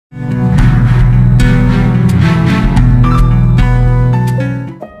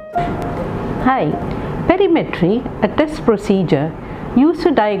Perimetry, a test procedure used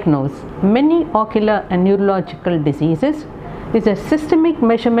to diagnose many ocular and neurological diseases, is a systemic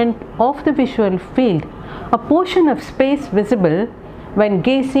measurement of the visual field, a portion of space visible when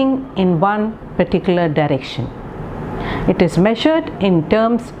gazing in one particular direction. It is measured in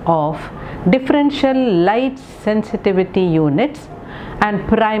terms of differential light sensitivity units and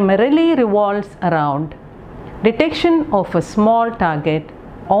primarily revolves around detection of a small target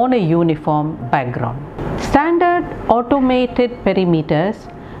on a uniform background. Standard automated perimeters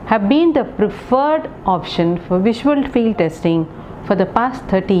have been the preferred option for visual field testing for the past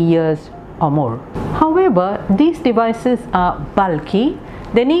 30 years or more. However, these devices are bulky,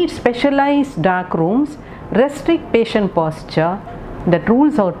 they need specialized dark rooms, restrict patient posture that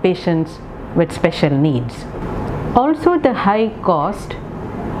rules out patients with special needs. Also, the high cost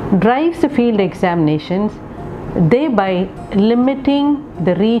drives the field examinations, thereby limiting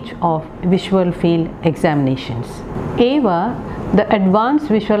the reach of visual field examinations. AVA, the Advanced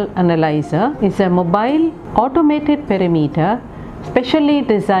Visual Analyzer, is a mobile automated perimeter specially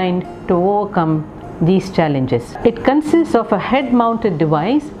designed to overcome these challenges. It consists of a head-mounted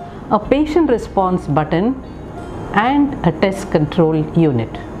device, a patient response button, and a test control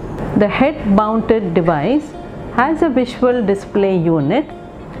unit. The head-mounted device has a visual display unit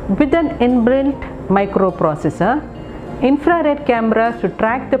with an inbuilt microprocessor, infrared cameras to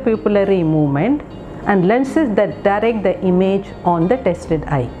track the pupillary movement, and lenses that direct the image on the tested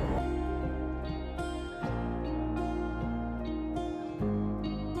eye.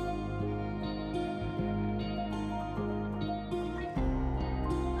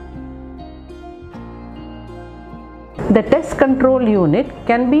 The test control unit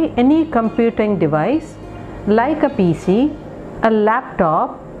can be any computing device like a PC, a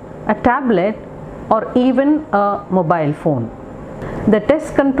laptop, a tablet, or even a mobile phone. The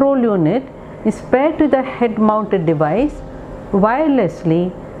test control unit is paired to the head-mounted device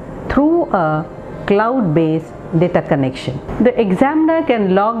wirelessly through a cloud-based data connection. The examiner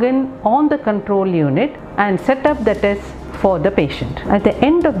can log in on the control unit and set up the test for the patient. At the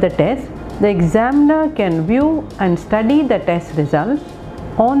end of the test, the examiner can view and study the test results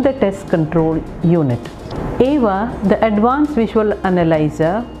on the test control unit. AVA, the Advanced Visual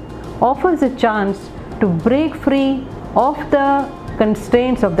Analyzer, offers a chance to break free of the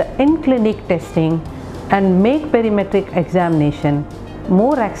constraints of the in-clinic testing and make perimetric examination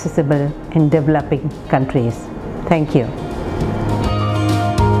more accessible in developing countries. Thank you.